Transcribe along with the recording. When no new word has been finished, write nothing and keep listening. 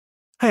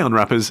Hey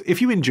Unwrappers,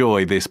 if you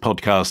enjoy this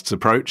podcast's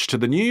approach to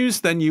the news,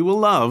 then you will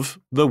love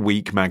The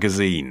Week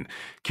magazine.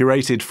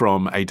 Curated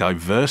from a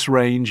diverse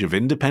range of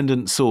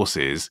independent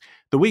sources,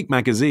 The Week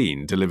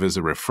magazine delivers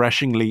a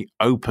refreshingly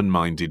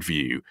open-minded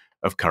view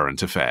of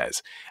current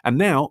affairs. And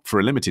now, for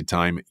a limited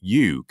time,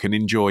 you can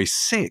enjoy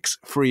 6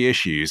 free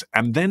issues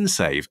and then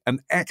save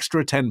an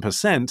extra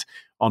 10%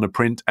 on a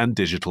print and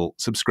digital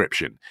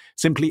subscription.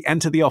 Simply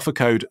enter the offer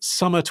code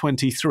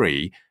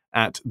SUMMER23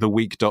 at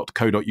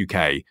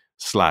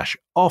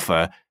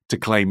theweek.co.uk/offer to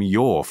claim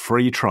your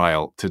free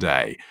trial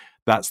today.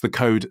 That's the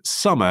code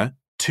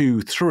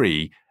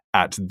SUMMER23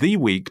 at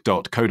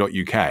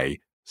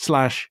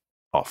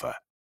theweek.co.uk/offer.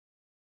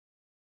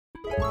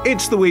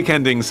 It's the week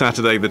ending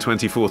Saturday the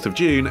 24th of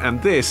June, and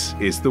this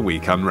is The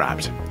Week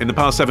Unwrapped. In the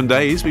past 7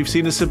 days, we've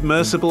seen a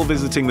submersible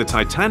visiting the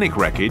Titanic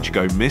wreckage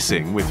go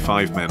missing with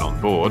 5 men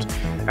on board,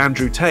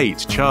 Andrew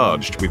Tate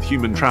charged with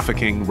human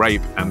trafficking,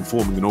 rape and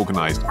forming an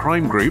organised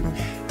crime group,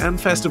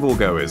 and festival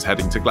goers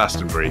heading to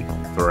Glastonbury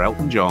for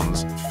Elton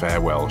John's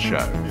farewell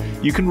show.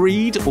 You can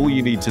read all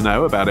you need to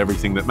know about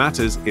everything that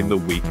matters in The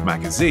Week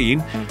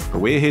magazine, but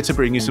we're here to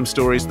bring you some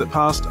stories that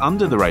passed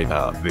under the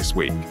radar this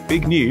week.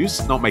 Big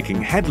news, not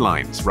making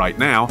headlines right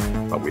now,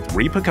 but with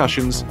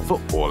repercussions for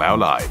all our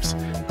lives.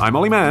 I'm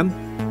Olly Mann,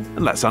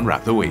 and let's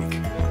unwrap the week.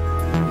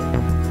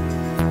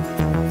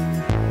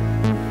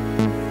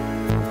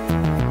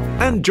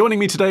 And joining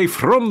me today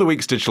from the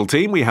Week's digital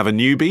team, we have a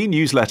newbie,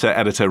 newsletter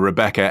editor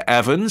Rebekah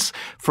Evans.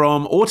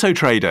 From Auto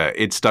Trader,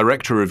 it's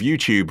director of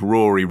YouTube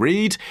Rory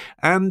Reid.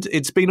 And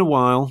it's been a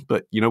while,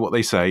 but you know what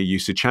they say, you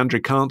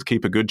Suchandrika can't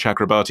keep a good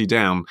Chakrabarti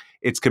down.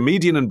 It's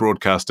comedian and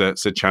broadcaster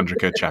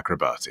Suchandrika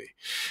Chakrabarti.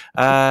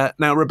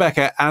 Now,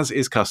 Rebekah, as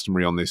is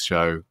customary on this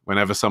show,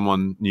 whenever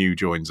someone new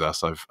joins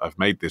us, I've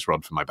made this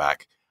rod for my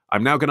back.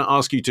 I'm now going to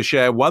ask you to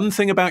share one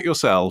thing about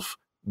yourself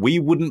we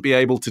wouldn't be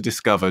able to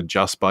discover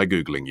just by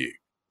Googling you.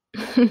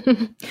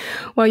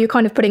 Well, you're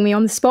kind of putting me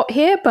on the spot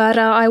here, but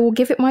I will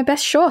give it my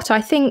best shot. I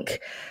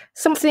think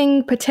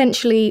something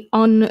potentially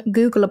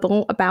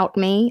ungoogleable about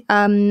me.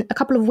 A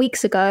couple of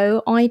weeks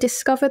ago, I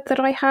discovered that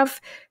I have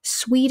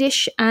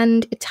Swedish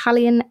and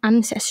Italian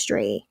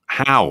ancestry.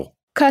 How?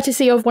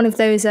 Courtesy of one of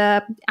those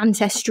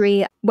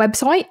ancestry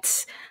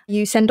websites.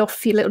 You send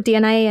off your little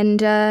DNA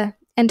and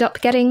end up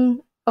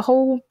getting a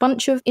whole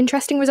bunch of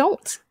interesting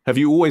results. Have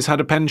you always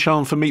had a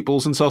penchant for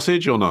meatballs and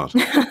sausage or not?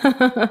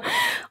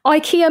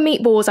 IKEA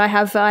meatballs I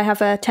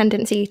have a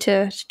tendency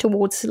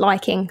towards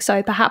liking,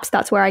 so perhaps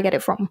that's where I get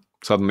it from.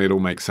 Suddenly it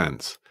all makes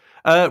sense.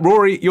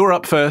 Rory, you're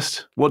up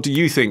first. What do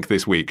you think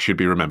this week should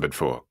be remembered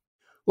for?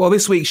 Well,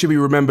 this week should be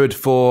remembered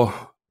for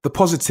the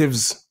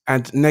positives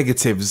and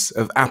negatives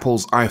of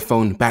Apple's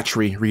iPhone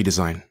battery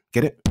redesign.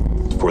 Get it?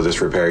 For this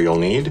repair, you'll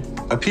need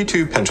a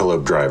P2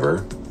 Pentalobe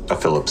driver, a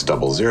Phillips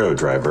 00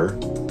 driver,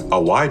 a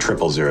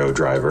Y000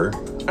 driver,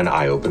 an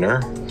eye opener,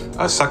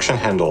 a suction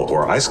handle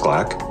or ice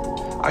glack,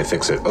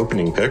 iFixit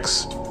opening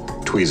picks,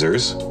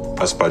 tweezers,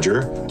 a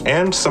spudger,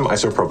 and some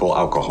isopropyl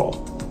alcohol.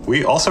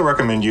 We also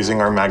recommend using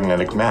our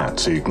magnetic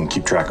mat so you can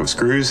keep track of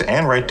screws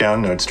and write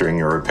down notes during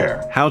your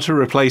repair. How to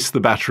replace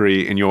the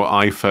battery in your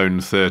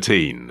iPhone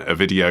 13, a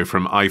video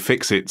from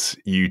iFixit's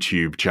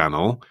YouTube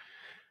channel.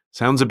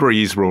 Sounds a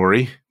breeze,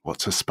 Rory.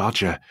 What's a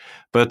spudger?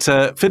 But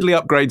fiddly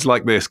upgrades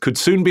like this could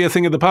soon be a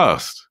thing of the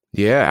past.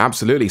 Yeah,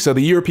 absolutely. So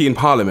the European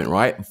Parliament,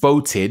 right,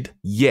 voted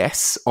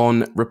yes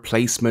on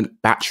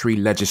replacement battery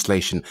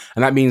legislation.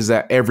 And that means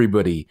that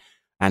everybody,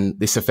 and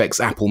this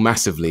affects Apple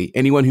massively,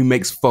 anyone who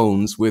makes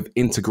phones with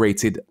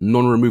integrated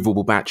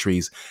non-removable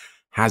batteries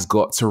has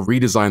got to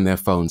redesign their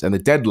phones. And the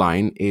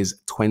deadline is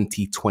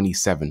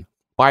 2027.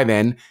 By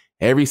then,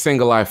 every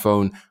single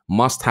iPhone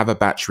must have a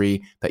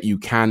battery that you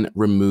can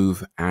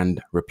remove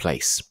and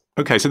replace.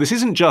 Okay, so this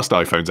isn't just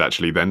iPhones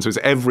actually then. So it's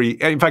every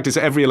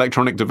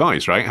electronic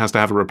device, right? It has to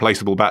have a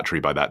replaceable battery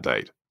by that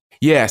date.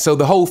 Yeah, so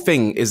the whole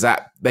thing is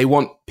that they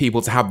want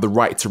people to have the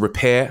right to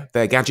repair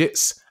their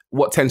gadgets.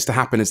 What tends to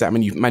happen is that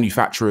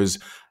manufacturers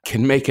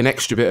can make an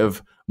extra bit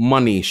of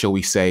money, shall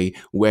we say,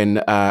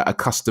 when a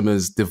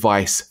customer's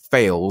device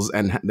fails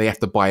and they have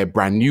to buy a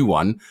brand new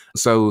one.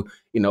 So,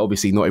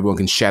 obviously not everyone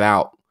can shell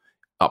out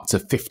up to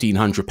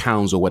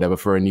 £1,500 or whatever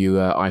for a new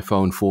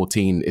iPhone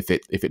 14 if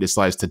it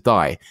decides to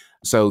die.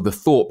 So the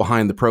thought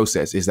behind the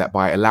process is that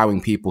by allowing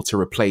people to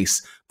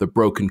replace the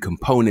broken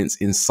components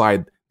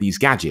inside these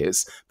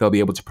gadgets, they'll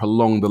be able to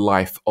prolong the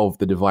life of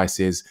the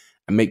devices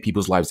and make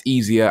people's lives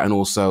easier and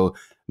also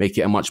make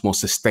it a much more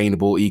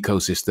sustainable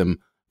ecosystem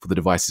for the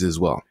devices as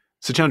well.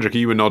 So Chandrika,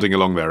 you were nodding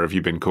along there. Have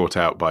you been caught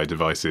out by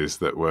devices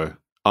that were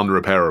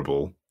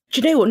unrepairable? Do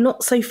you know what?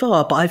 Not so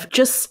far, but I've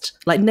just,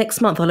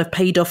 next month, I'll have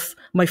paid off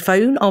my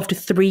phone after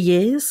 3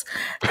 years.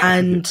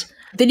 And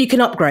Then you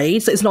can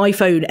upgrade. So it's an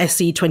iPhone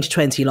SE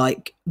 2020,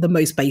 like the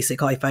most basic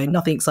iPhone,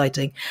 nothing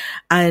exciting.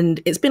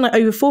 And it's been like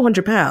over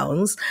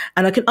 £400,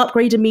 and I can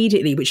upgrade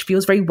immediately, which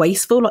feels very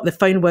wasteful. Like the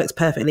phone works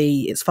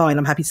perfectly. It's fine.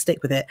 I'm happy to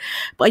stick with it.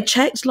 But I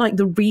checked like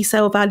the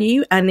resale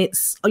value, and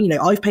it's, you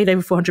know, I've paid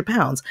over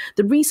 £400.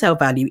 The resale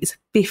value is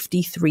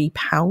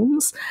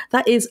 £53.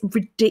 That is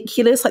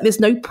ridiculous. Like there's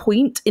no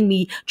point in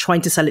me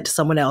trying to sell it to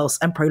someone else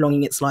and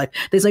prolonging its life.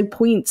 There's no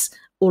point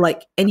or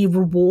like any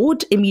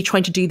reward in me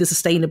trying to do the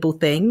sustainable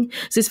thing.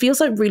 So this feels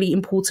like really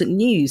important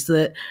news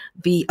that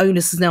the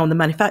onus is now on the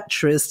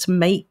manufacturers to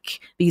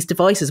make these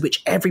devices,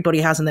 which everybody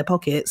has in their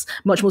pockets,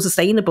 much more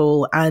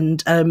sustainable.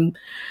 And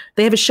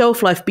they have a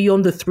shelf life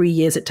beyond the 3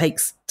 years it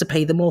takes to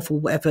pay them off, or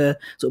whatever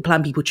sort of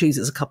plan people choose.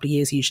 It's a couple of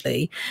years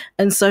usually.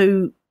 And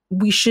so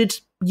we should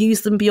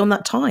use them beyond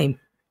that time.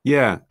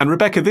 Yeah. And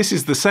Rebekah, this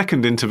is the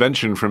second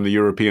intervention from the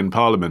European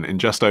Parliament in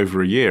just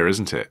over a year,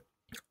 isn't it?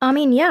 I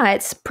mean, yeah,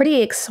 it's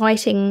pretty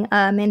exciting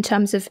in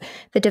terms of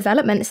the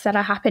developments that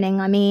are happening.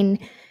 I mean,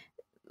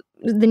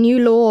 the new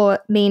law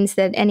means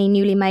that any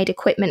newly made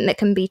equipment that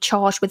can be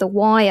charged with a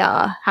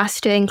wire has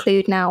to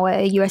include now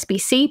a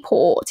USB-C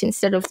port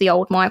instead of the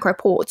old micro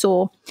ports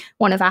or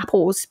one of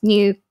Apple's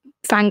new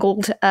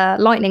fangled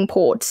lightning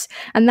ports.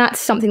 And that's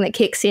something that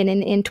kicks in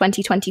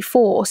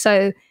 2024.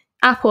 So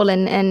Apple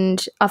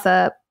and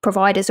other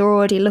providers are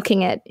already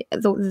looking at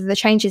the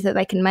changes that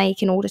they can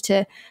make in order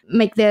to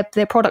make their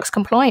products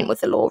compliant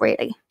with the law,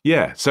 really.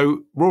 Yeah.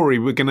 So, Rory,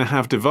 we're going to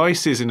have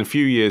devices in a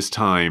few years'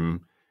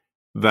 time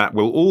that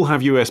will all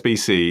have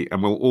USB-C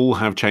and will all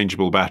have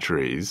changeable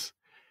batteries.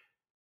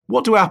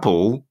 What do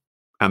Apple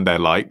and their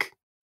like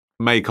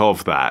make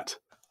of that?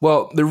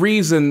 Well, the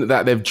reason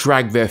that they've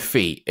dragged their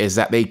feet is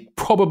that they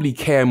probably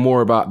care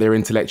more about their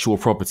intellectual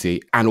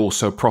property and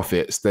also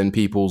profits than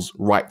people's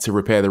right to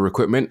repair their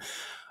equipment.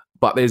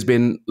 But there's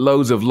been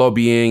loads of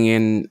lobbying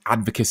and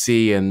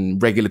advocacy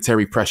and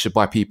regulatory pressure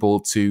by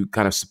people to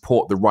kind of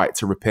support the right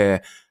to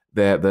repair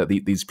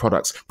these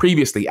products.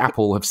 Previously,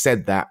 Apple have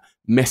said that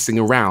messing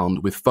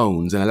around with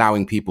phones and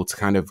allowing people to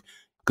kind of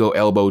go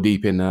elbow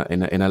deep in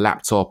a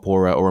laptop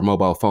or a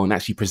mobile phone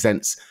actually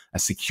presents a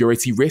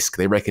security risk.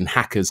 They reckon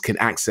hackers can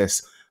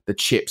access the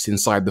chips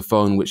inside the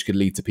phone, which could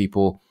lead to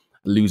people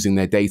losing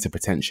their data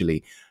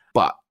potentially.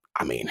 But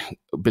I mean,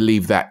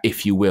 believe that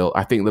if you will.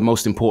 I think the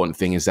most important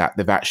thing is that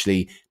they've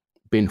actually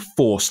been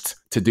forced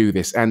to do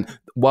this. And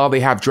while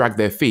they have dragged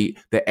their feet,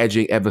 they're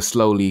edging ever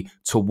slowly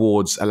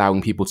towards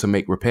allowing people to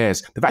make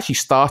repairs. They've actually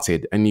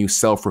started a new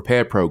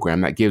self-repair program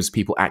that gives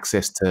people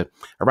access to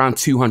around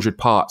 200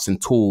 parts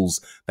and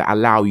tools that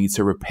allow you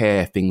to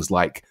repair things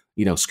like,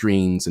 you know,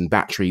 screens and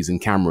batteries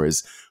and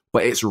cameras.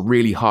 But it's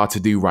really hard to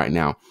do right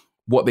now.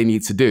 What they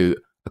need to do,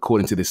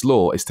 according to this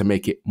law, is to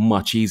make it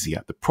much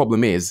easier. The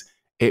problem is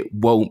it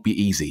won't be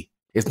easy.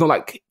 It's not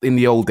like in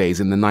the old days,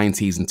 in the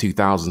 90s and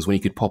 2000s, when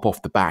you could pop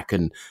off the back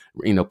and,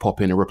 you know, pop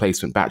in a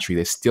replacement battery.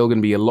 There's still going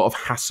to be a lot of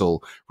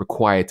hassle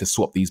required to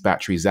swap these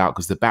batteries out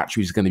because the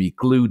battery is going to be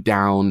glued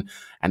down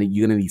and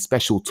you're going to need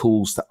special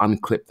tools to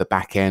unclip the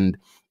back end.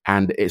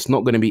 And it's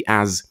not going to be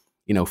as,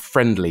 you know,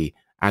 friendly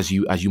as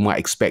you might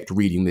expect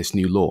reading this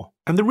new law.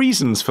 And the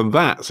reasons for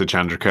that,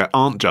 Suchandrika,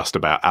 aren't just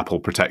about Apple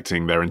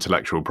protecting their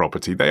intellectual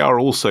property. They are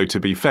also, to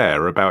be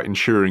fair, about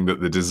ensuring that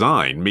the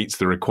design meets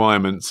the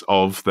requirements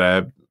of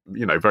their,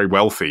 you know, very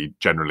wealthy,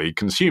 generally,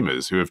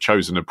 consumers who have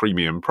chosen a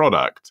premium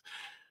product.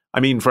 I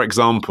mean, for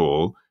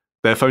example,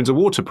 their phones are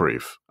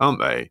waterproof,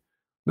 aren't they?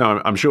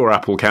 Now, I'm sure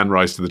Apple can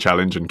rise to the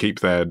challenge and keep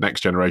their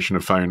next generation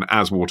of phone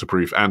as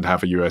waterproof and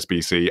have a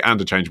USB-C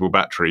and a changeable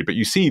battery, but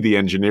you see the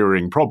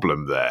engineering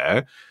problem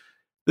there.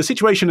 The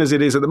situation as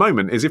it is at the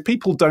moment is if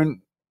people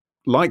don't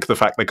like the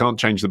fact they can't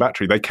change the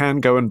battery, they can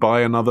go and buy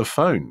another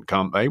phone,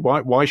 can't they?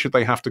 Why should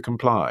they have to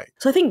comply?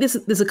 So I think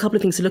there's a couple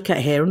of things to look at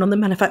here. And on the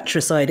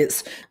manufacturer side,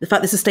 it's the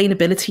fact that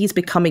sustainability is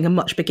becoming a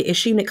much bigger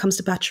issue when it comes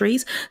to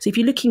batteries. So if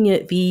you're looking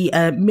at the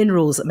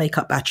minerals that make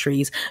up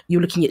batteries,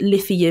 you're looking at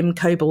lithium,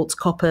 cobalt,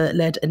 copper,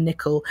 lead, and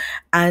nickel.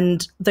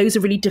 And those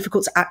are really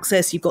difficult to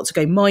access. You've got to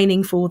go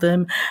mining for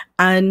them.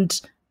 And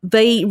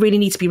they really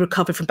need to be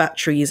recovered from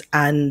batteries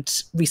and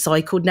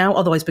recycled now.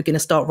 Otherwise, we're going to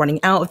start running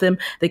out of them.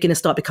 They're going to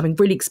start becoming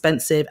really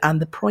expensive,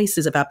 and the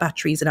prices of our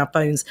batteries and our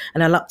phones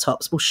and our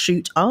laptops will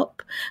shoot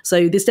up.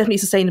 So there's definitely a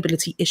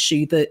sustainability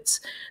issue that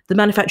the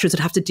manufacturers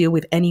would have to deal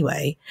with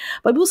anyway.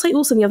 But I will say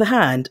also, on the other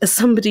hand, as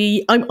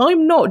somebody,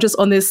 I'm not just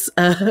on this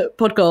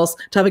podcast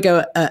to have a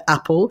go at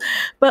Apple,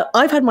 but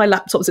I've had my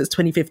laptop since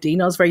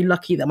 2015. I was very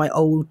lucky that my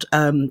old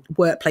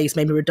workplace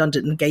made me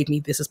redundant and gave me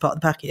this as part of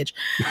the package.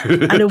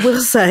 And I will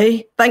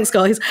say, thanks,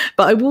 guys.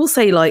 But I will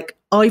say, like,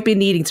 I've been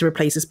needing to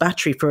replace this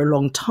battery for a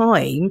long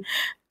time.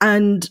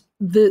 And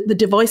the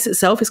device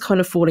itself is kind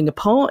of falling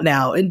apart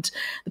now. And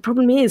the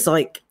problem is,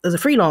 like, as a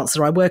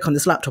freelancer, I work on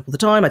this laptop all the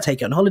time. I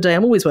take it on holiday.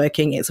 I'm always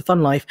working. It's a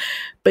fun life.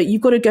 But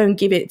you've got to go and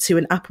give it to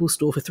an Apple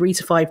store for 3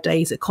 to 5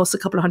 days. It costs a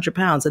couple of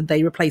 £100 and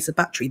they replace a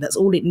battery. That's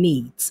all it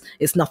needs.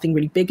 It's nothing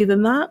really bigger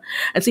than that.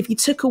 And so if you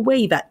took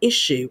away that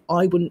issue,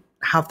 I wouldn't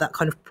have that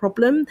kind of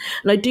problem.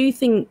 And I do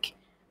think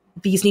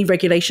these new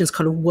regulations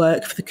kind of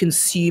work for the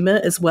consumer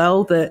as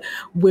well, that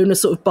we're in a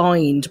sort of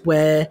bind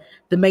where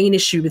the main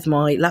issue with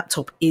my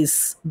laptop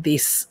is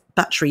this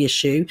battery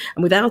issue,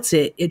 and without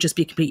it, it'd just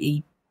be a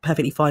completely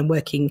perfectly fine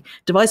working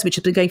device, which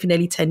has been going for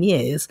nearly 10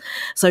 years.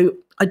 So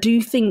I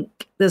do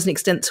think there's an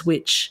extent to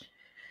which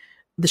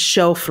the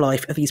shelf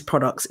life of these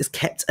products is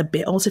kept a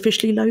bit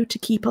artificially low to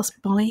keep us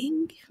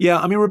buying. Yeah,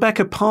 I mean,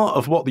 Rebekah, part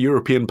of what the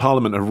European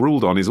Parliament have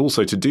ruled on is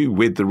also to do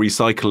with the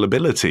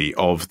recyclability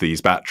of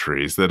these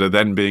batteries that are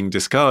then being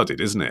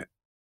discarded, isn't it?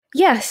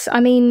 Yes,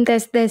 I mean,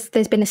 there's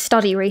been a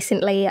study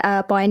recently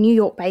by a New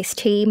York-based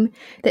team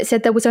that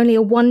said there was only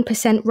a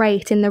 1%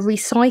 rate in the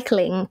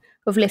recycling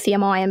of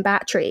lithium-ion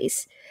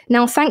batteries.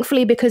 Now,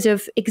 thankfully, because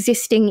of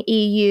existing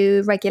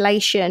EU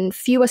regulation,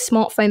 fewer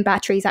smartphone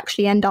batteries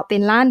actually end up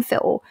in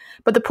landfill.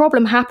 But the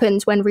problem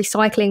happens when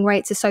recycling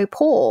rates are so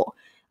poor.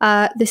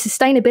 The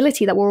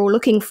sustainability that we're all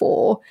looking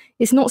for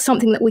is not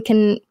something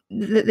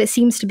that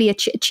seems to be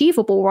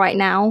achievable right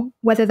now,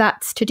 whether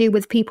that's to do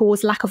with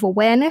people's lack of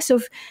awareness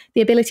of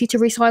the ability to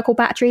recycle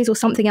batteries or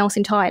something else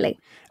entirely.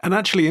 And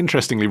actually,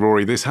 interestingly,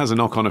 Rory, this has a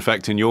knock-on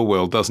effect in your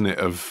world, doesn't it,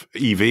 of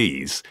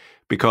EVs?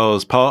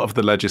 Because part of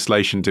the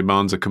legislation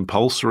demands a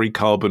compulsory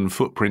carbon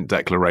footprint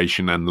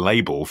declaration and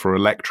label for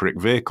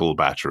electric vehicle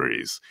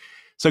batteries.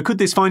 So could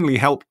this finally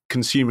help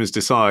consumers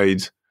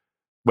decide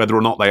whether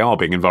or not they are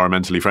being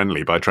environmentally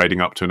friendly by trading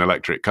up to an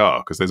electric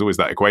car? Because there's always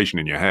that equation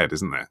in your head,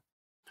 isn't there?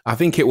 I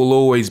think it will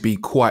always be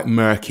quite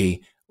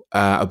murky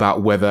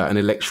about whether an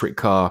electric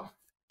car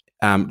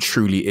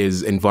truly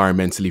is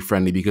environmentally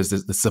friendly, because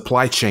the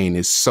supply chain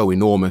is so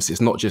enormous. It's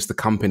not just the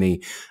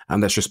company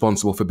that's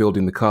responsible for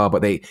building the car,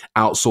 but they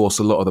outsource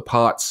a lot of the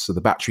parts. So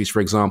the batteries, for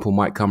example,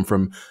 might come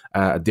from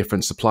a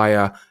different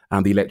supplier,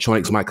 and the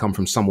electronics might come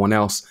from someone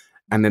else.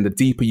 And then the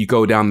deeper you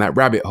go down that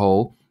rabbit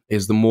hole,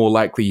 is the more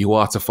likely you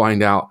are to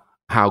find out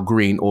how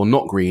green or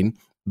not green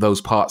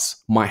those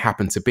parts might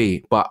happen to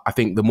be. But I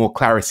think the more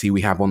clarity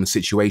we have on the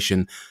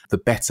situation, the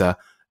better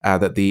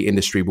that the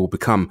industry will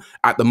become.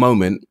 At the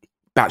moment,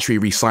 battery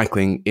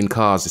recycling in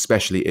cars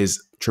especially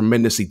is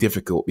tremendously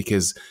difficult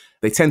because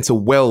they tend to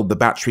weld the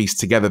batteries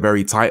together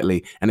very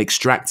tightly, and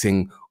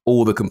extracting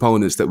all the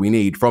components that we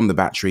need from the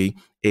battery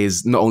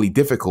is not only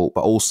difficult,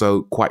 but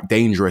also quite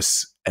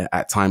dangerous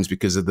at times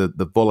because of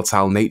the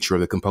volatile nature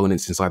of the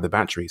components inside the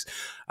batteries.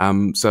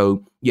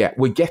 So yeah,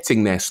 we're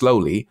getting there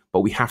slowly, but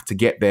we have to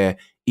get there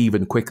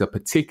even quicker,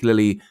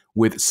 particularly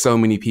with so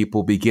many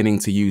people beginning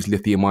to use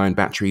lithium-ion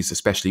batteries,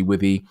 especially with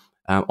the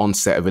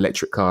onset of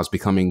electric cars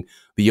becoming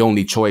the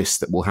only choice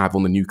that we'll have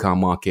on the new car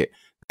market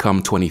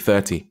come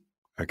 2030.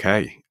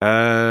 Okay.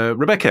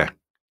 Rebekah,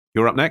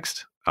 you're up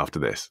next after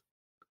this.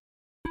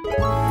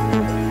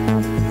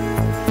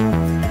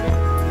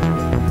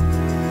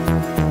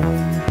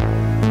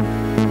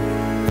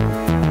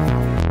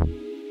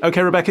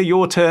 Okay, Rebekah,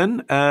 your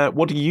turn.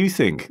 What do you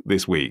think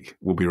this week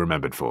will be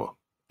remembered for?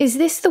 Is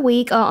this the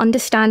week our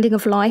understanding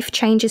of life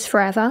changes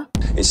forever?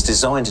 It's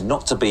designed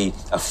not to be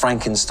a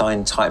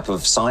Frankenstein type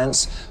of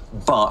science,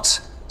 but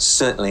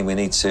certainly we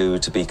need to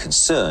be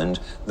concerned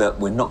that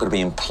we're not going to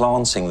be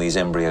implanting these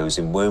embryos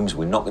in wombs.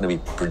 We're not going to be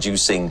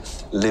producing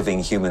living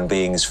human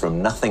beings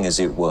from nothing,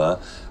 as it were,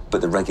 but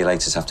the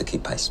regulators have to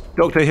keep pace.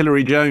 Dr.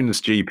 Hilary Jones,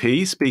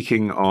 GP,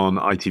 speaking on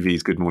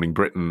ITV's Good Morning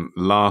Britain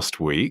last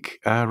week.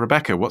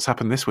 Rebekah, what's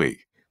happened this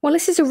week? Well,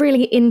 this is a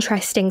really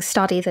interesting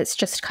study that's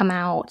just come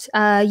out.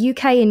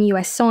 UK and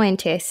US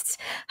scientists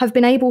have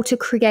been able to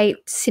create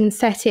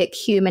synthetic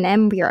human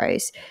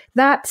embryos.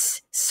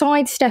 That's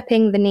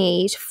sidestepping the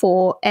need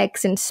for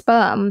eggs and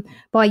sperm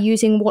by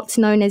using what's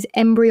known as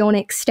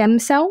embryonic stem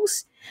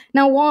cells.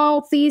 Now,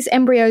 while these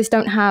embryos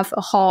don't have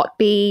a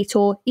heartbeat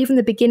or even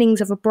the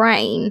beginnings of a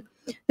brain,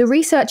 the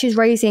research is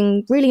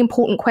raising really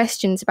important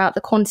questions about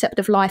the concept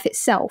of life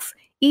itself,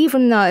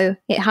 even though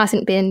it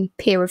hasn't been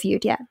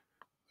peer-reviewed yet.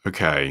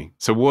 Okay,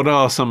 so what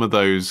are some of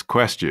those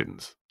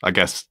questions? I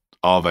guess,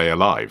 are they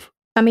alive?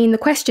 I mean, the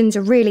questions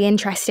are really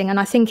interesting,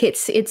 and I think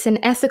it's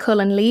an ethical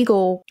and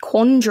legal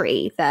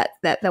quandary that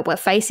we're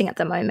facing at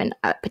the moment,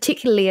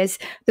 particularly as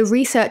the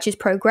research is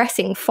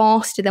progressing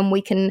faster than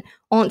we can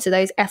answer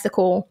those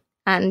ethical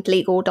and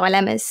legal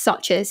dilemmas,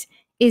 such as,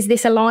 is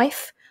this a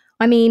life?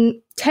 I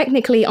mean,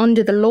 technically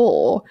under the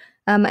law,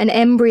 an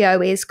embryo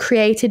is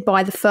created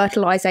by the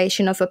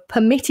fertilization of a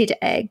permitted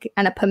egg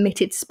and a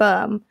permitted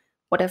sperm,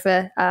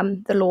 whatever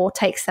the law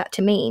takes that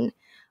to mean.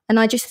 And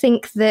I just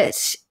think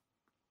that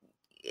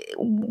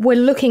we're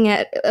looking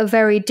at a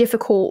very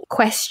difficult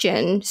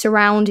question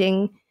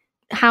surrounding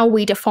how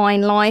we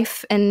define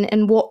life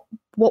and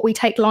what we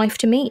take life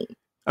to mean.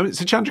 I mean,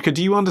 Suchandrika,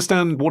 do you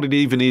understand what it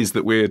even is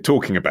that we're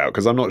talking about?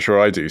 Because I'm not sure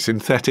I do.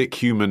 Synthetic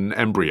human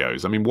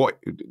embryos. I mean, what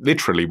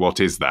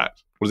is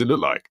that? What does it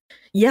look like?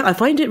 Yeah, I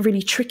find it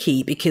really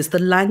tricky because the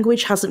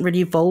language hasn't really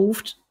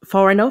evolved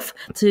far enough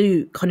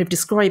to kind of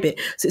describe it.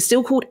 So it's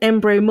still called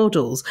embryo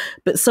models,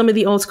 but some of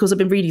the articles I've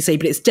been reading say,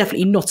 but it's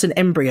definitely not an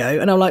embryo.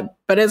 And I'm like,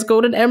 but it's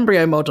called an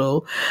embryo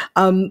model.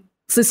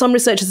 So some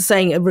researchers are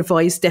saying a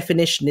revised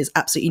definition is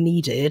absolutely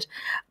needed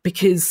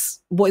because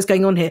what is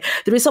going on here?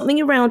 There is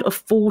something around a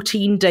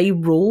 14-day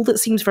rule that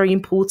seems very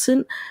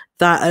important,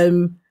 that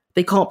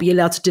they can't be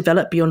allowed to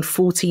develop beyond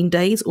 14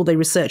 days, although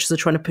researchers are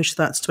trying to push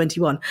that to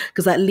 21,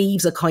 because that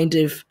leaves a kind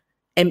of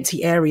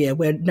empty area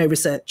where no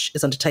research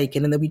is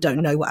undertaken, and then we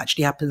don't know what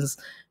actually happens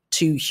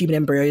to human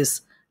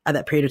embryos at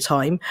that period of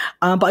time.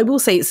 But I will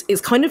say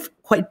it's kind of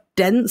quite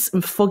dense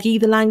and foggy,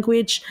 the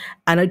language,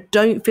 and I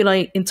don't feel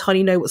I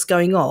entirely know what's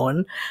going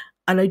on.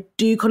 And I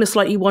do kind of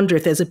slightly wonder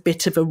if there's a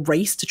bit of a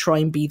race to try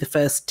and be the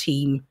first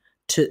team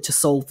to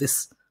solve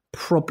this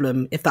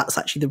problem, if that's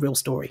actually the real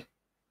story.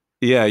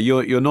 Yeah,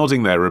 you're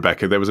nodding there,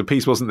 Rebekah. There was a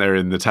piece, wasn't there,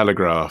 in the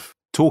Telegraph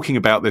talking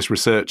about this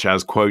research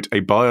as, quote,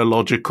 a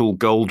biological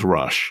gold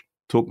rush.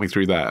 Talk me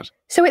through that.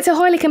 So it's a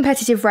highly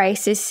competitive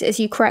race, as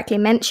you correctly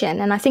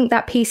mentioned, and I think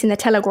that piece in the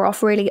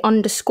Telegraph really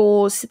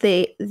underscores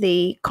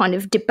the kind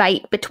of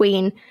debate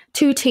between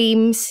two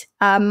teams,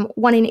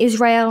 one in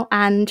Israel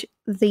and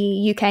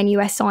the UK and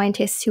US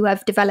scientists who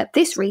have developed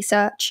this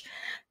research,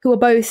 who are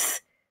both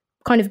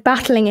kind of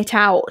battling it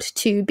out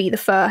to be the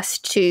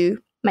first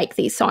to make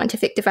these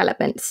scientific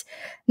developments.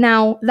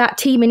 Now, that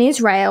team in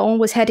Israel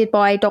was headed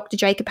by Dr.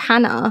 Jacob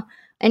Hanna,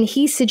 and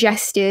he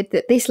suggested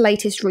that this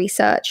latest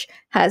research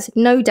has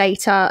no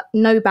data,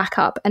 no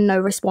backup, and no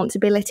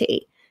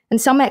responsibility.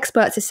 And some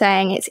experts are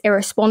saying it's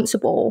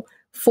irresponsible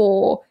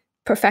for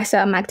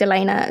Professor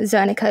Magdalena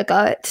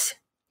Zernicka-Goetz,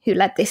 who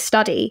led this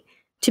study,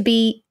 to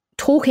be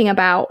talking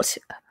about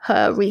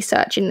her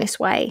research in this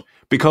way.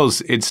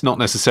 Because it's not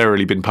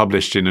necessarily been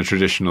published in a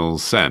traditional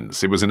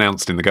sense. It was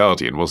announced in The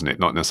Guardian, wasn't it?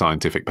 Not in a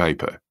scientific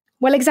paper.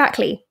 Well,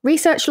 exactly.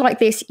 Research like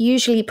this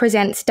usually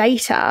presents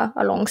data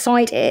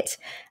alongside it,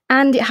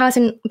 and it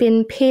hasn't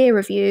been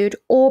peer-reviewed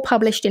or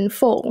published in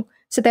full.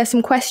 So there's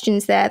some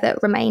questions there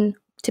that remain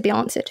to be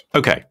answered.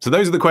 Okay, so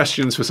those are the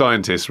questions for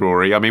scientists,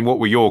 Rory. I mean, what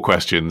were your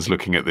questions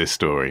looking at this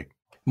story?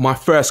 My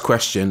first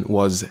question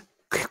was,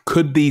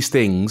 could these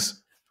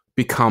things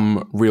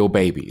become real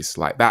babies?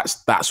 Like,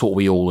 that's what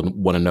we all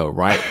want to know,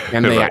 right?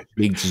 Can they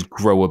actually just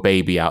grow a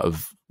baby out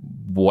of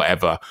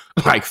whatever,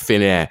 like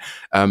thin air?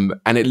 And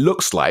it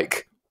looks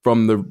like,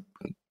 from the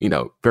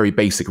very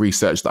basic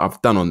research that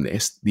I've done on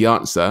this, the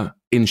answer,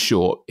 in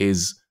short,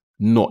 is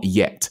not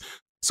yet.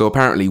 So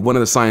apparently one of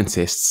the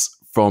scientists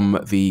from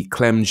the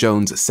Clem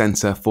Jones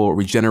Center for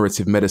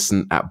Regenerative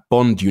Medicine at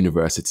Bond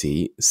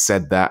University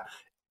said that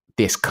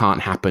this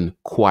can't happen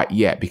quite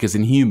yet, because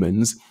in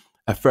humans,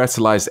 a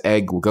fertilized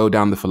egg will go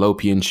down the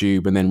fallopian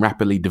tube and then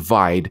rapidly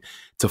divide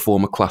to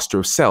form a cluster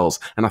of cells.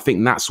 And I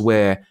think that's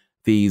where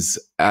these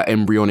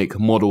embryonic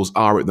models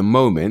are at the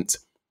moment.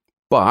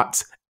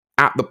 But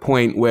at the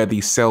point where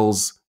these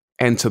cells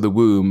enter the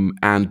womb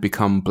and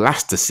become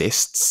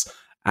blastocysts,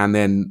 and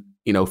then,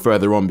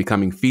 further on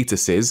becoming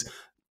fetuses,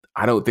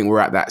 I don't think we're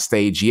at that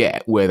stage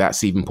yet where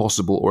that's even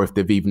possible, or if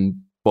they've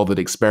even bothered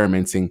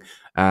experimenting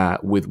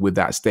with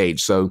that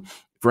stage. So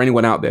for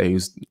anyone out there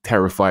who's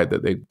terrified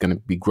that they're going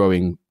to be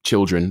growing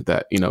children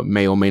that,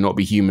 may or may not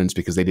be humans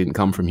because they didn't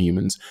come from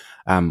humans,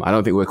 I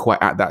don't think we're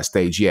quite at that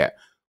stage yet.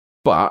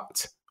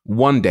 But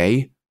one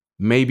day,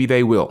 maybe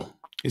they will.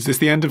 Is this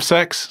the end of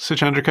sex,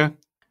 Suchandrika?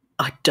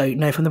 I don't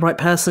know if I'm the right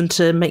person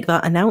to make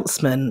that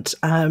announcement.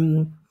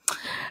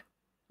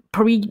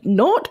 Probably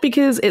not,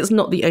 because it's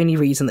not the only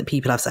reason that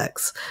people have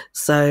sex.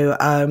 So,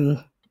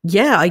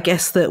 yeah, I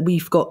guess that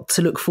we've got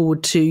to look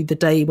forward to the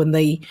day when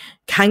they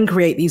can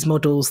create these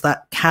models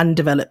that can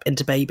develop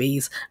into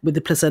babies with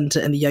the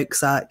placenta and the yolk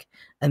sac.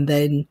 And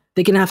then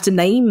they're going to have to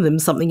name them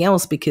something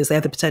else because they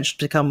have the potential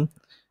to become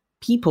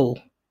people.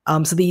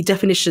 So the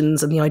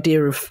definitions and the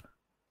idea of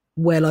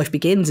where life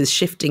begins is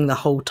shifting the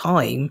whole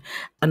time.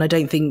 And I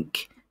don't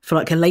think, for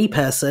like a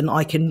layperson,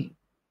 I can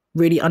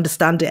really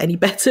understand it any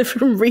better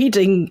from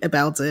reading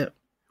about it.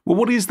 Well,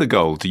 what is the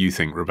goal, do you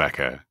think,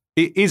 Rebekah?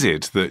 Is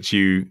it that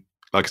you,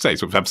 like I say,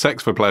 sort of have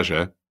sex for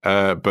pleasure,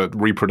 but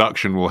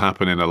reproduction will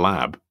happen in a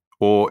lab?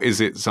 Or is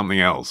it something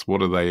else?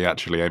 What are they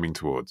actually aiming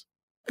towards?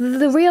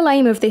 The real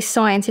aim of this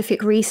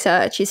scientific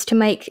research is to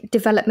make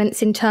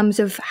developments in terms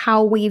of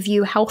how we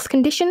view health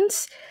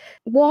conditions.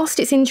 Whilst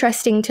it's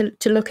interesting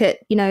to look at,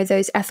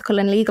 those ethical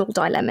and legal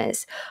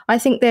dilemmas, I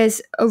think there's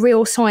a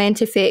real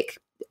scientific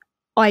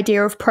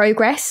idea of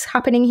progress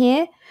happening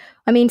here.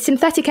 I mean,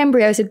 synthetic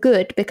embryos are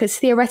good because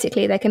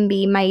theoretically they can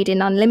be made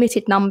in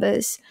unlimited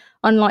numbers,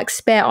 unlike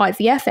spare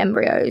IVF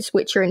embryos,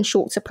 which are in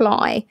short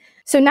supply.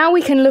 So now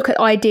we can look at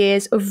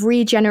ideas of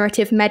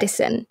regenerative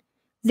medicine.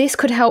 This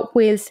could help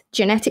with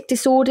genetic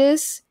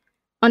disorders,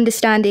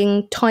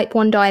 understanding type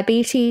 1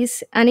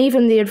 diabetes, and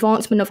even the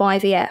advancement of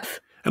IVF.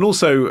 And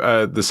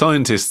also, the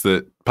scientists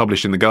that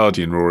published in The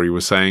Guardian, Rory,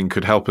 was saying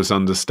could help us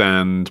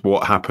understand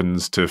what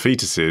happens to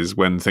fetuses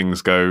when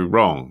things go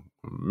wrong.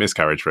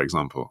 Miscarriage, for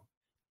example.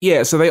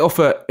 Yeah, so they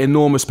offer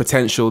enormous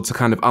potential to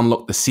kind of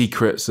unlock the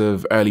secrets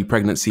of early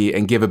pregnancy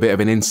and give a bit of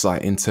an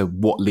insight into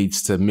what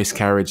leads to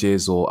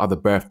miscarriages or other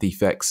birth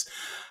defects.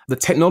 The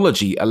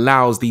technology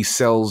allows these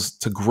cells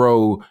to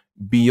grow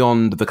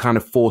beyond the kind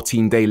of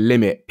 14-day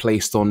limit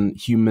placed on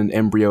human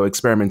embryo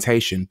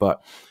experimentation,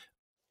 but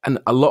And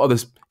a lot of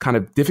this kind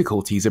of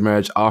difficulties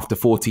emerge after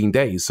 14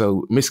 days.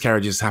 So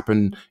miscarriages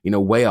happen,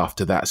 way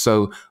after that.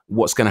 So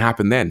what's going to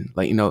happen then?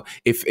 Like,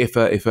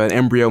 if an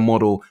embryo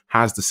model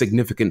has the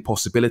significant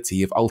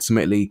possibility of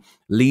ultimately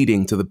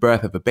leading to the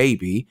birth of a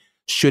baby,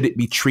 should it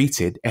be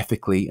treated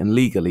ethically and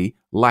legally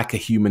like a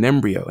human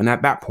embryo? And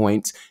at that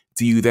point,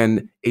 do you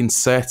then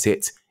insert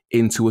it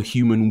into a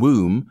human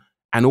womb?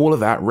 And all of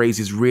that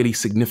raises really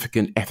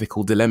significant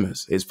ethical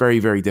dilemmas. It's very,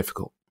 very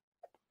difficult.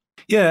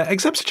 Yeah,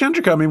 except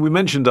Suchandrika, I mean, we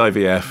mentioned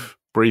IVF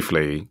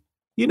briefly.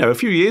 A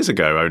few years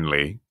ago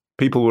only,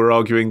 people were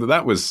arguing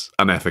that was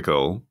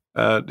unethical.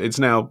 It's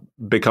now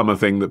become a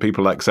thing that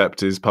people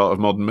accept is part of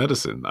modern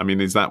medicine. I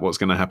mean, is that what's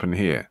going to happen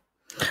here?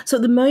 So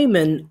at the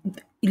moment,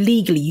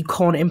 legally, you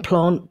can't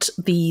implant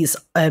these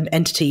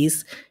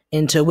entities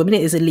into a woman.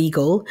 It is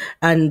illegal,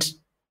 and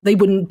they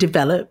wouldn't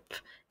develop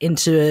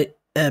into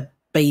a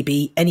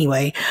baby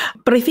anyway.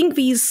 But I think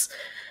these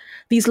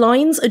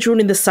lines are drawn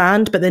in the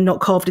sand, but they're not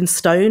carved in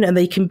stone, and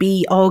they can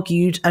be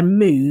argued and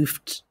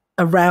moved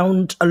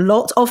around a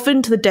lot,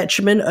 often to the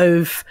detriment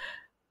of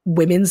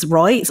women's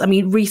rights. I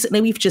mean, recently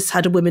we've just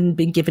had a woman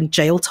being given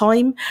jail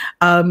time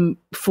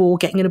for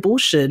getting an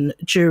abortion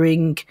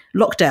during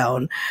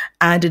lockdown.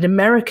 And in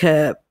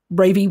America,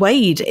 Roe v.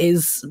 Wade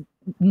is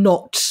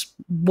not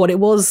what it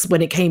was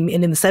when it came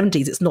in the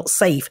 70s. It's not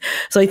safe.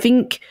 So I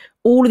think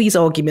all of these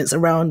arguments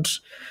around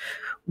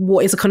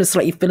what is a kind of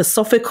slightly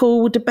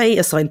philosophical debate,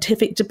 a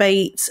scientific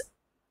debate,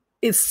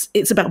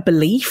 it's about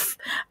belief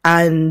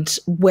and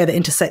where that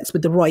intersects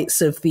with the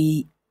rights of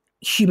the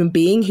human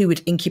being who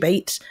would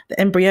incubate the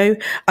embryo.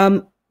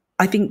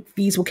 I think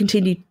these will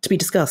continue to be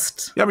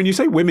discussed. Yeah, I mean, you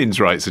say women's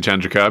rights,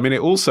 Suchandrika. I mean, it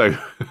also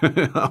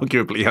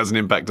arguably has an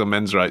impact on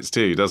men's rights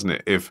too, doesn't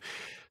it? If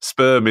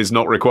sperm is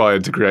not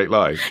required to create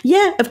life.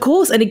 Yeah, of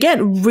course. And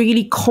again,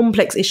 really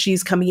complex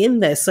issues coming in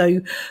there. So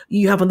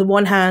you have on the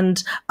one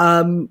hand,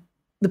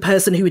 the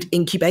person who would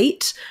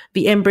incubate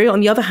the embryo.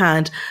 On the other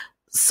hand,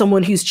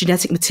 someone whose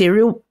genetic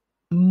material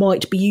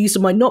might be used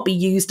or might not be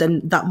used,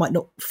 and that might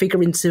not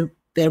figure into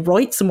their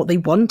rights and what they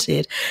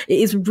wanted. It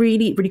is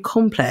really, really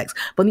complex.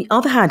 But on the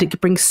other hand, it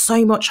could bring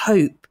so much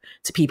hope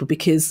to people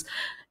because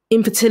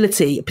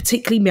infertility,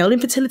 particularly male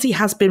infertility,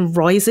 has been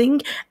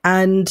rising.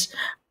 And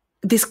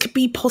this could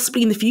be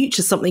possibly in the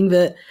future something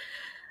that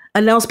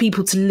allows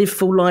people to live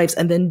full lives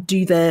and then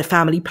do their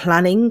family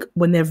planning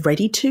when they're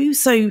ready to.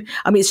 So,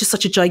 I mean, it's just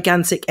such a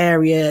gigantic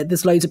area.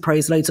 There's loads of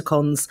pros, loads of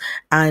cons,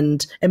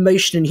 and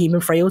emotion and human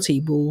frailty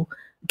will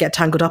get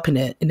tangled up in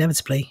it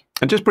inevitably.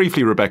 And just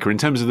briefly, Rebekah, in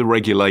terms of the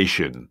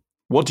regulation,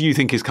 what do you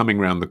think is coming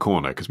around the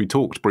corner? Because we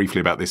talked briefly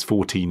about this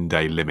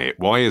 14-day limit.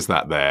 Why is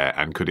that there,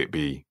 and could it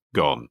be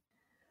gone?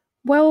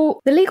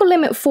 Well, the legal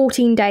limit of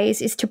 14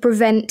 days is to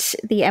prevent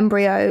the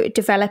embryo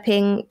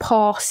developing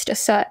past a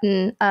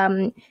certain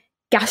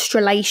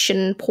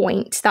gastrulation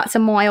point. That's a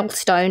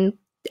milestone.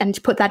 And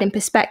to put that in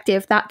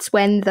perspective, that's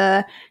when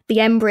the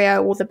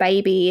embryo or the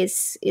baby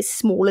is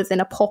smaller than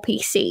a poppy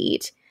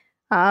seed.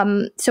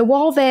 So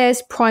while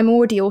there's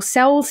primordial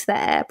cells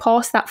there,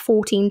 past that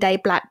 14-day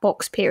black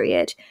box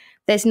period,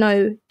 there's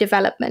no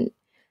development.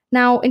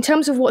 Now, in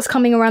terms of what's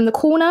coming around the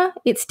corner,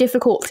 it's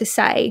difficult to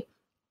say.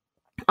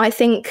 I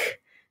think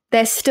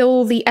there's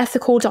still the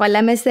ethical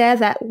dilemmas there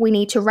that we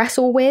need to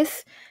wrestle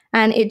with,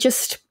 and it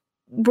just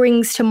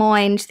brings to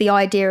mind the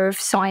idea of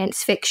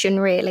science fiction,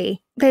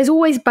 really. There's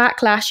always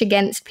backlash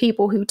against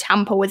people who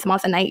tamper with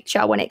Mother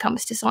Nature when it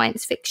comes to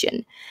science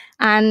fiction.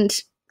 And,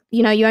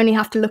 you only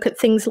have to look at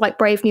things like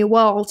Brave New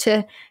World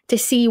to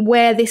see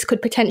where this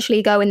could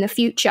potentially go in the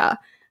future.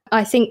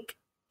 I think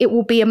it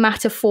will be a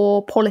matter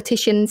for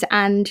politicians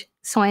and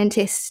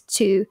scientists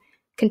to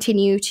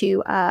continue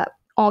to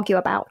argue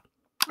about.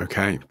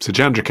 Okay. So,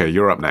 Suchandrika,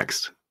 you're up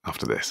next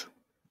after this.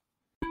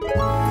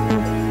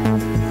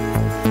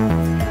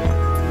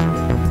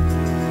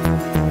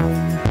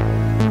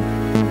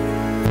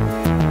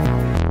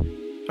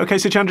 Okay,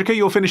 so Suchandrika,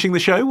 you're finishing the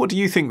show. What do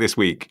you think this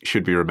week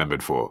should be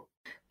remembered for?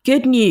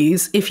 Good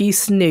news, if you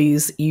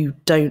snooze, you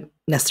don't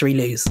necessarily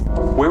lose.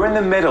 We're in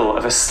the middle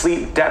of a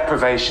sleep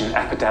deprivation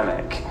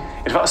epidemic.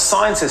 In fact,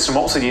 scientists from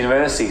Oxford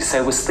University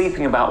say we're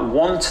sleeping about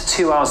 1 to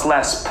 2 hours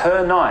less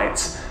per night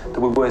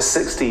than we were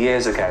 60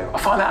 years ago. I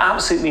find that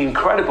absolutely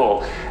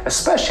incredible,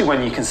 especially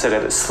when you consider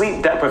that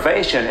sleep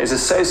deprivation is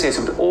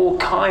associated with all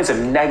kinds of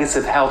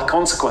negative health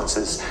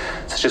consequences,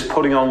 such as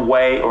putting on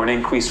weight or an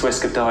increased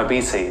risk of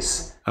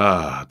diabetes.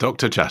 Ah,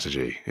 Dr.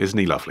 Chatterjee, isn't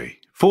he lovely?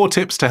 4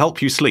 tips to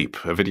help you sleep,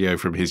 a video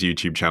from his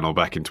YouTube channel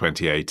back in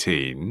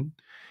 2018.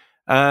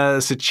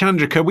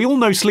 Suchandrika, we all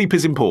know sleep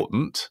is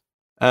important.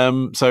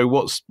 So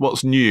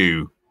what's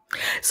new?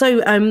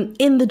 So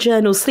in the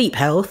journal Sleep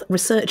Health,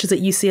 researchers at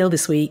UCL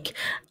this week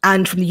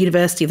and from the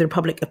University of the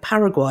Republic of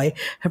Paraguay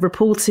have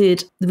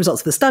reported the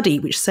results of the study,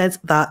 which says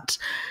that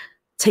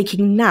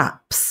taking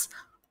naps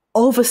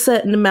of a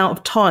certain amount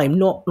of time,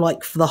 not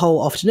like for the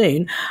whole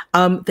afternoon,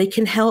 they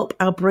can help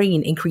our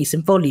brain increase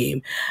in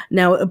volume.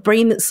 Now, a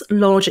brain that's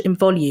larger in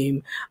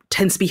volume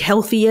tends to be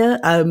healthier,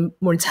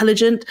 more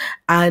intelligent,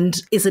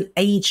 and isn't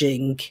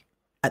aging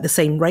at the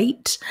same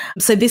rate.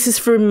 So this is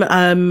from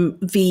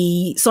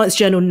the science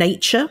journal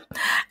Nature,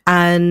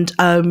 and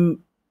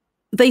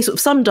they sort of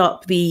summed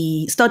up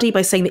the study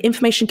by saying that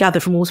information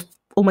gathered from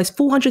almost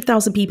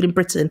 400,000 people in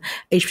Britain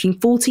aged between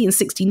 40 and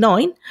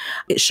 69,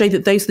 it showed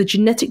that those with a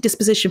genetic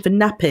disposition for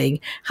napping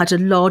had a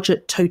larger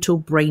total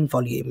brain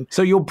volume.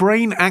 So your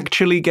brain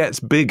actually gets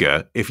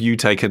bigger if you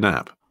take a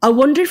nap? I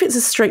wonder if it's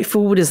as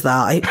straightforward as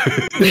that.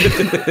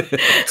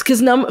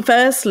 Because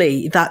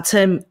firstly, that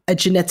term, a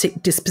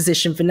genetic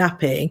disposition for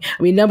napping,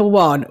 I mean, number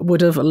one,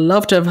 would have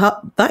loved to have had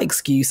that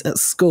excuse at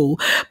school.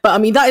 But I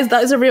mean, that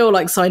is a real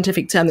like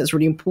scientific term that's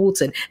really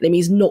important. And it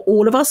means not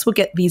all of us will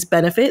get these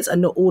benefits,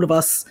 and not all of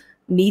us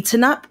need to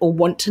nap or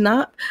want to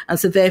nap. And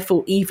so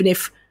therefore, even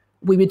if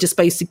we were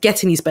disposed to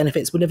getting these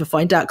benefits, we'll never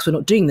find out because we're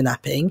not doing the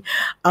napping.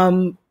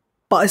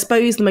 But I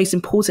suppose the most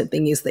important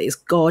thing is that it's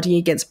guarding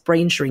against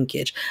brain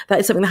shrinkage.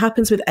 That is something that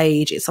happens with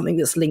age. It's something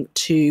that's linked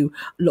to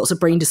lots of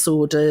brain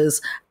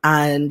disorders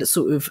and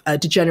sort of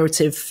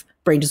degenerative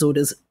brain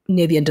disorders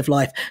near the end of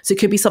life. So it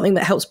could be something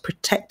that helps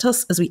protect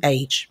us as we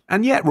age.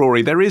 And yet,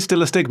 Rory, there is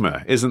still a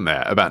stigma, isn't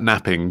there, about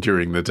napping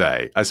during the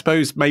day? I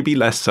suppose maybe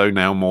less so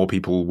now. More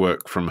people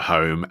work from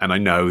home. And I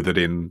know that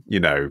in,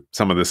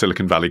 some of the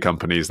Silicon Valley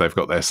companies, they've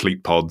got their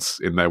sleep pods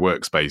in their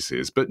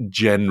workspaces. But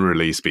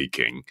generally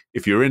speaking,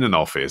 if you're in an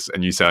office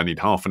and you say, I need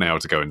half an hour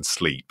to go and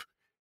sleep,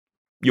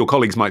 your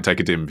colleagues might take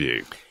a dim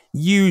view.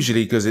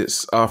 Usually because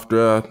it's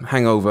after a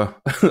hangover.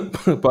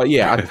 But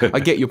yeah, I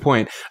get your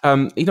point.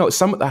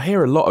 I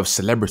hear a lot of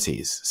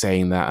celebrities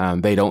saying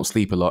that they don't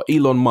sleep a lot.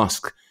 Elon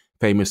Musk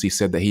famously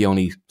said that he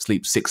only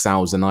sleeps 6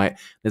 hours a night.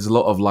 There's a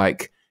lot of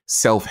like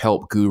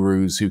self-help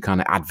gurus who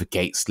kind of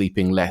advocate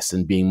sleeping less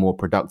and being more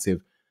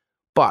productive.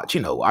 But,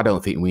 I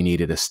don't think we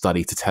needed a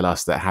study to tell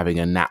us that having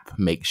a nap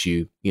makes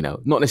you,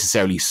 not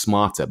necessarily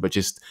smarter, but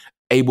just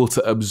able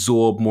to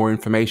absorb more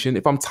information.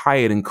 If I'm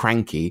tired and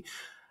cranky,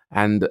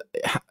 and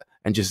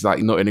just like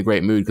not in a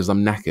great mood because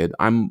I'm knackered,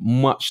 I'm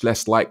much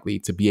less likely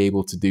to be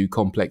able to do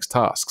complex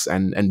tasks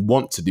and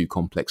want to do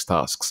complex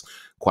tasks,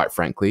 quite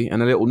frankly.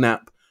 And a little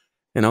nap,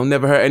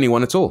 never hurt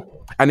anyone at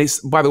all. And it's,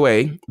 by the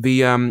way,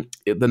 the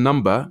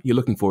number you're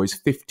looking for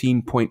is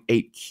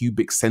 15.8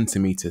 cubic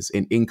centimeters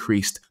in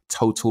increased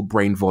total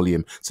brain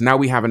volume. So now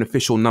we have an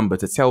official number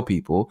to tell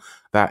people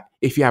that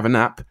if you have a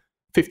nap,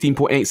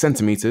 15.8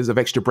 centimeters of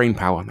extra brain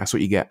power. That's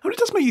what you get. Well, it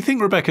does make you think,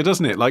 Rebekah,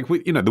 doesn't it? Like,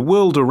 the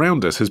world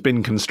around us has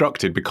been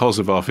constructed because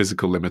of our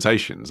physical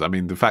limitations. I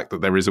mean, the fact that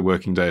there is a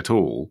working day at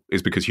all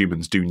is because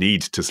humans do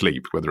need to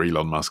sleep, whether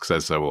Elon Musk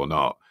says so or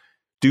not.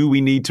 Do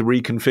we need to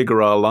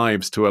reconfigure our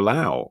lives to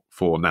allow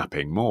for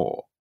napping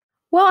more?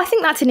 Well, I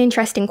think that's an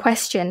interesting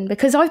question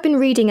because I've been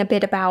reading a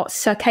bit about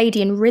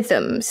circadian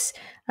rhythms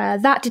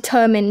that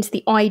determines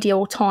the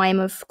ideal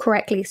time of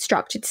correctly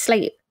structured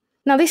sleep.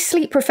 Now, this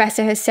sleep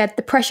professor has said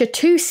the pressure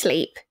to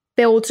sleep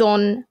builds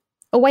on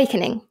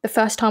awakening, the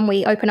first time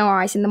we open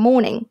our eyes in the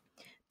morning.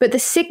 But the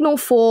signal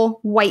for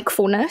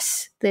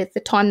wakefulness, the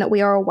time that we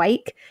are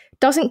awake,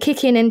 doesn't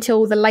kick in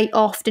until the late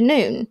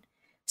afternoon.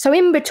 So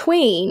in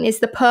between is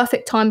the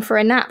perfect time for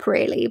a nap,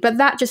 really. But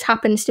that just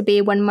happens to be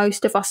when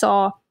most of us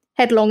are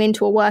headlong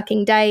into a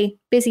working day,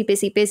 busy,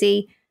 busy,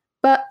 busy.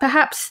 But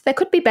perhaps there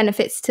could be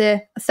benefits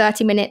to a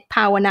 30-minute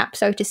power nap,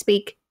 so to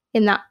speak,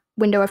 in that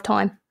window of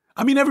time.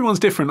 I mean, everyone's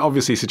different,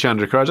 obviously,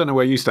 Suchandrika. I don't know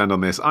where you stand on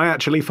this. I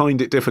actually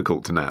find it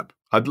difficult to nap.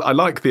 I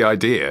like the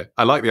idea.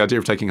 I like the idea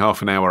of taking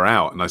half an hour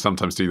out, and I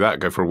sometimes do that,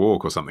 go for a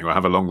walk or something, or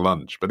have a long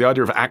lunch. But the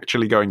idea of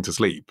actually going to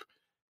sleep,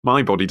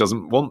 my body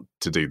doesn't want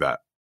to do that.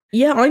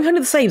 Yeah, I'm kind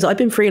of the same. So I've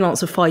been freelance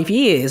for 5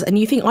 years, and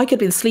you think I could have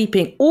been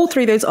sleeping all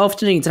through those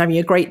afternoons and having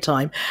a great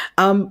time.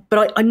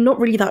 But I'm not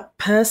really that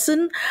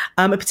person.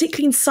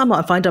 Particularly in summer,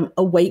 I find I'm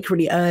awake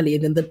really early,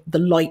 and then the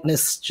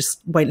lightness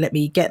just won't let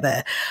me get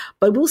there.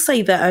 But I will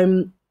say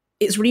that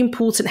it's really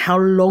important how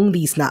long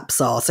these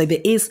naps are. So there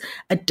is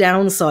a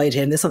downside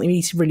here, and there's something we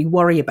need to really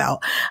worry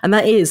about. And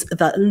that is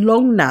that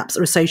long naps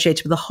are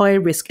associated with a higher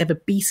risk of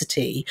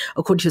obesity,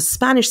 according to a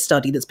Spanish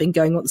study that's been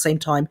going on at the same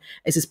time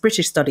as this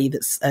British study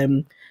that's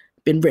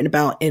been written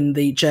about in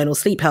the journal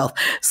Sleep Health.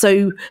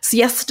 So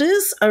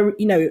siestas are,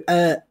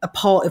 a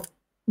part of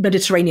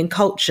Mediterranean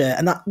culture,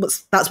 and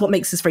that's what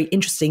makes this very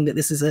interesting, that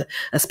this is a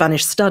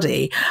Spanish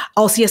study.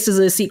 Are siestas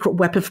a secret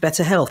weapon for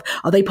better health?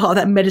 Are they part of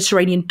that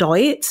Mediterranean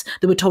diet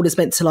that we're told is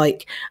meant to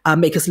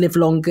make us live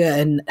longer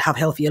and have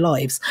healthier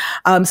lives?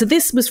 So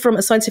this was from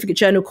a scientific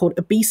journal called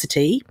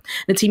Obesity,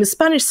 and a team of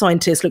Spanish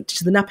scientists looked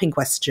into the napping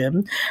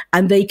question,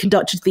 and they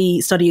conducted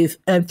the study of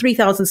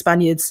 3,000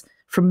 Spaniards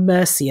from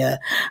Murcia.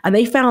 And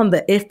they found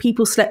that if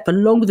people slept for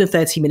longer than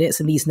 30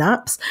 minutes in these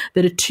naps,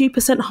 they had a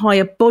 2%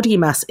 higher body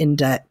mass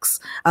index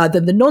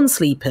than the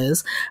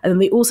non-sleepers. And then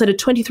they also had a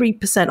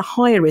 23%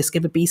 higher risk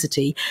of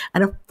obesity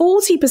and a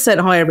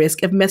 40% higher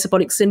risk of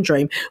metabolic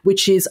syndrome,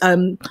 which is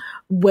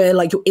where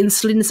your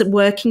insulin isn't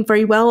working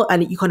very well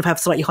and you kind of have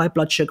slightly high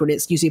blood sugar, and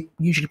it's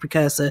usually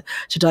precursor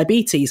to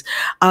diabetes.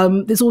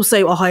 There's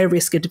also a higher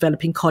risk of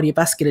developing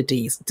cardiovascular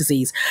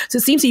disease. So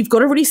it seems that you've got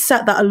to really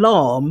set that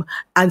alarm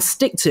and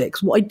stick to it.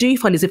 What I do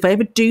find is if I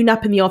ever do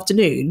nap in the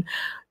afternoon,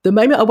 The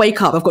moment I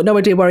wake up, I've got no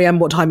idea where I am,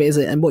 what time it is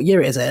it, and what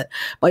year is it.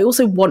 But I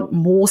also want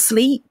more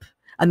sleep,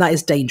 and that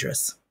is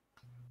dangerous.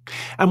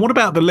 And what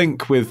about the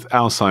link with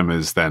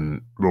Alzheimer's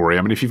then, Rory?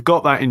 I mean, if you've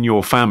got that in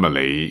your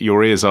family,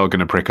 your ears are going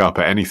to prick up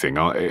at anything,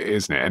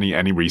 isn't it?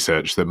 Any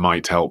research that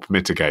might help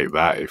mitigate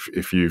that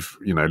if you've,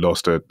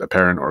 lost a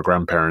parent or a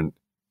grandparent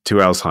to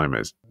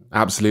Alzheimer's?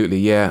 Absolutely,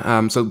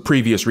 yeah. So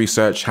previous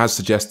research has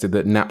suggested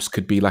that naps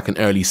could be like an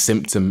early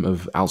symptom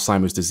of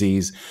Alzheimer's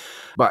disease.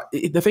 But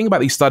the thing about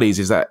these studies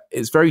is that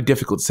it's very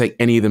difficult to take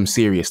any of them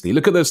seriously.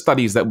 Look at those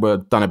studies that were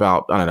done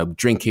about,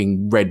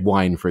 drinking red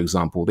wine, for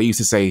example. They used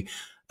to say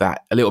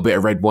that a little bit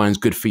of red wine is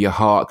good for your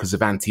heart because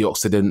of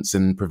antioxidants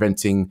and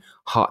preventing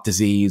heart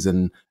disease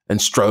and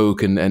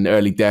stroke and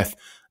early death.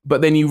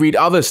 But then you read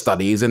other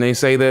studies and they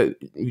say that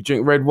you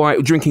drink red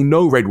wine, drinking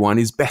no red wine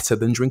is better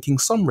than drinking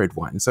some red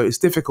wine. So it's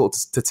difficult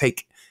to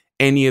take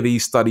any of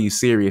these studies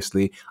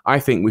seriously. I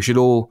think we should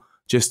all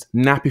just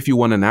nap if you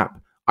want to nap.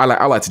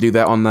 I like to do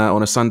that on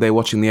a Sunday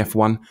watching the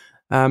F1.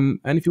 And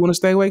if you want to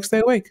stay awake,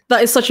 stay awake.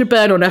 That is such a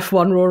burn on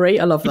F1, Rory.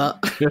 I love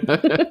that.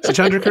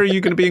 Suchandrika, are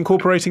you going to be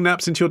incorporating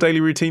naps into your daily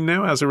routine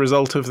now as a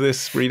result of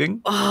this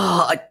reading?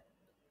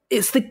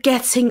 It's the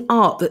getting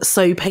up that's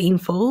so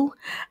painful.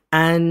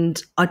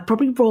 And I'd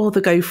probably rather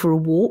go for a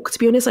walk. To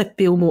be honest, I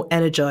feel more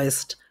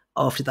energized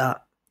after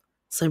that.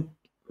 So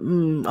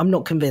I'm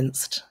not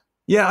convinced.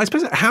 Yeah, I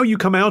suppose how you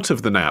come out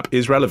of the nap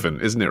is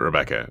relevant, isn't it,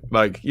 Rebekah?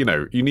 Like, you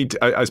need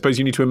to, I suppose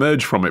you need to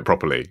emerge from it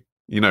properly,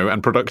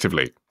 and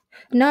productively.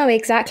 No,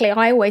 exactly.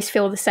 I always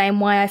feel the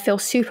same way. I feel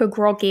super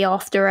groggy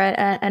after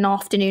an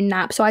afternoon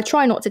nap, so I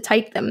try not to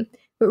take them.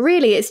 But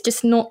really,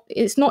 it's not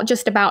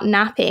just about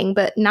napping,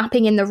 but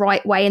napping in the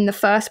right way in the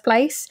first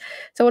place.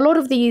 So a lot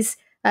of these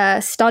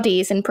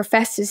studies and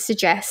professors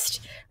suggest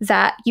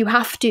that you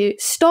have to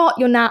start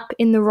your nap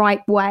in the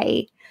right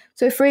way.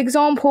 So, for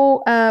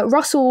example,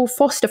 Russell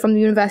Foster from the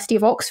University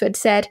of Oxford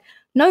said,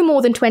 no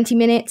more than 20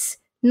 minutes,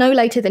 no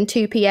later than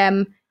 2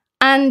 p.m,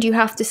 and you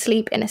have to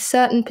sleep in a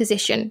certain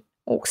position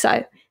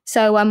also.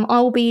 So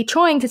I'll be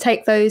trying to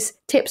take those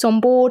tips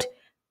on board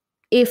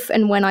if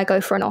and when I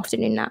go for an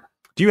afternoon nap.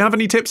 Do you have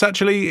any tips,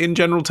 actually, in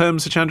general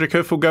terms,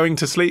 Suchandrika, for going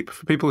to sleep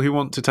for people who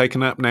want to take a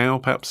nap now,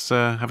 perhaps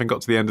having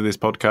got to the end of this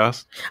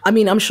podcast? I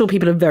mean, I'm sure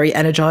people are very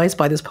energized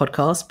by this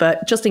podcast,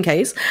 but just in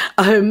case,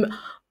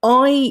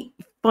 I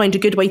find a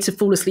good way to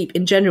fall asleep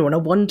in general. And I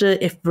wonder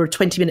if for a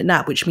 20-minute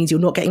nap, which means you're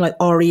not getting like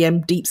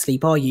REM deep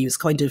sleep, are you? It's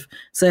kind of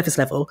surface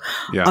level.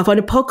 Yeah. I find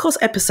a podcast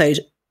episode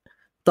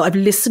that I've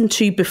listened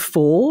to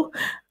before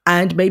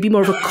and maybe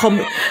more of a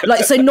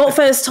so not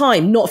first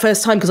time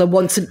because I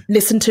want to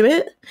listen to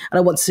it and I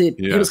want to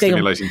hear what's going on.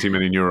 Stimulating too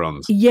many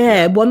neurons.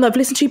 Yeah, one that I've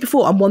listened to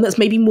before and one that's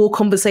maybe more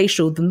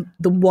conversational than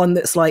the one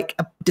that's like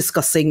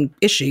discussing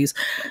issues.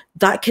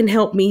 That can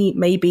help me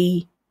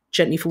maybe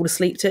gently fall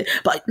asleep to it.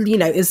 But,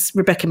 as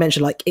Rebekah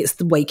mentioned, like it's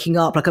the waking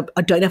up. Like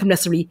I don't know if I'm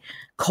necessarily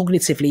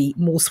cognitively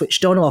more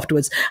switched on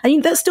afterwards.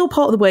 And that's still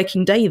part of the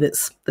working day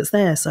that's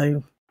there.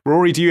 So,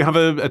 Rory, do you have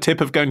a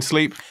tip of going to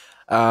sleep?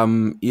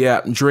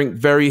 Drink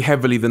very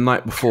heavily the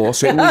night before.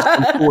 So it needs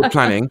some forward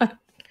planning.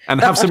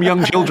 And have some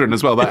young children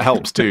as well. That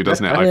helps too,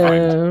 doesn't it? I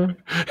find.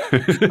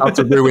 How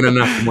to ruin a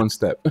nap in one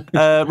step.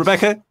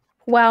 Rebekah?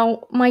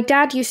 Well, my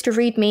dad used to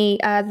read me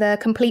the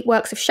complete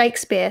works of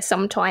Shakespeare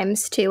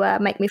sometimes to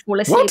make me fall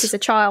asleep as a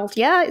child.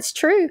 Yeah, it's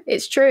true.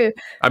 It's true.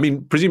 I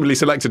mean, presumably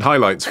selected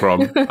highlights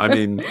from. I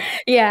mean,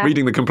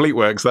 reading the complete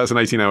works, that's an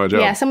 18-hour job.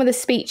 Yeah, some of the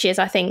speeches,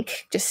 I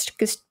think, just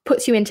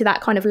puts you into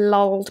that kind of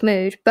lulled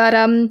mood. But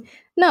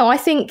no, I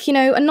think,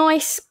 a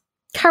nice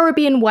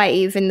Caribbean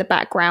wave in the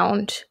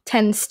background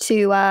tends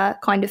to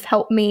kind of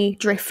help me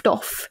drift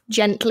off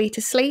gently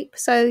to sleep.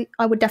 So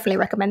I would definitely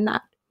recommend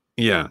that.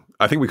 Yeah,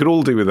 I think we could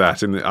all do with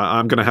that. And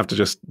I'm going to have to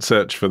just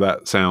search for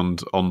that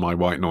sound on my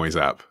white noise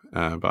app,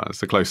 but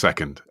it's a close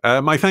second.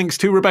 My thanks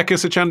to Rebekah,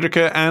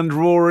 Suchandrika and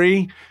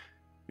Rory.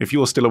 If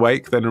you're still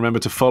awake, then remember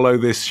to follow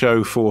this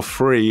show for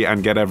free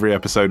and get every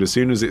episode as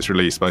soon as it's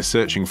released by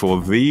searching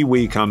for The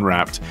Week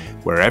Unwrapped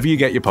wherever you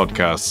get your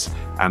podcasts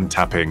and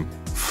tapping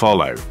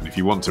follow. And if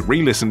you want to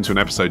re-listen to an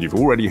episode you've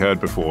already heard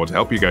before to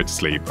help you go to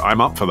sleep,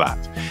 I'm up for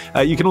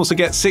that. You can also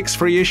get 6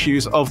 free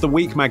issues of The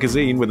Week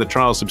magazine with a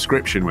trial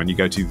subscription when you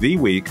go to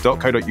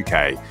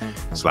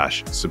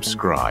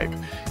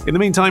theweek.co.uk/subscribe. In the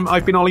meantime,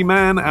 I've been Olly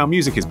Mann. Our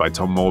music is by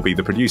Tom Morby,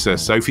 the producer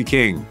Sophie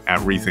King at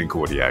Rethink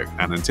Audio.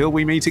 And until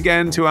we meet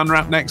again to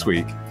unwrap next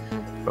week,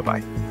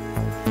 bye-bye.